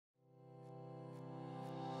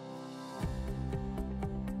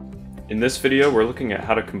In this video, we're looking at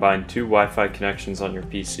how to combine two Wi-Fi connections on your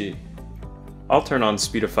PC. I'll turn on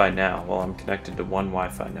Speedify now while I'm connected to one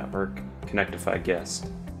Wi-Fi network, Connectify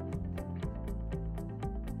Guest.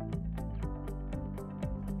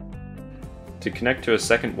 To connect to a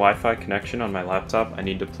second Wi-Fi connection on my laptop, I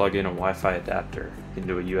need to plug in a Wi-Fi adapter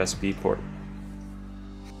into a USB port.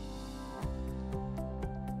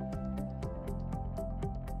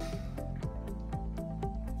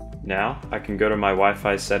 Now, I can go to my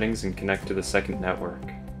Wi-Fi settings and connect to the second network.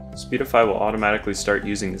 Speedify will automatically start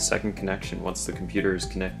using the second connection once the computer is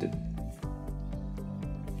connected.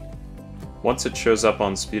 Once it shows up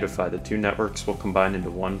on Speedify, the two networks will combine into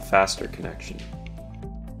one faster connection.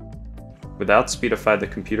 Without Speedify, the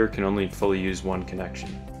computer can only fully use one connection.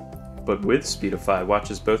 But with Speedify,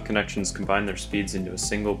 watch as both connections combine their speeds into a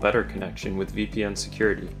single better connection with VPN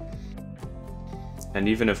security. And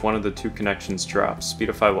even if one of the two connections drops,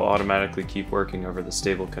 Speedify will automatically keep working over the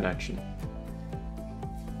stable connection.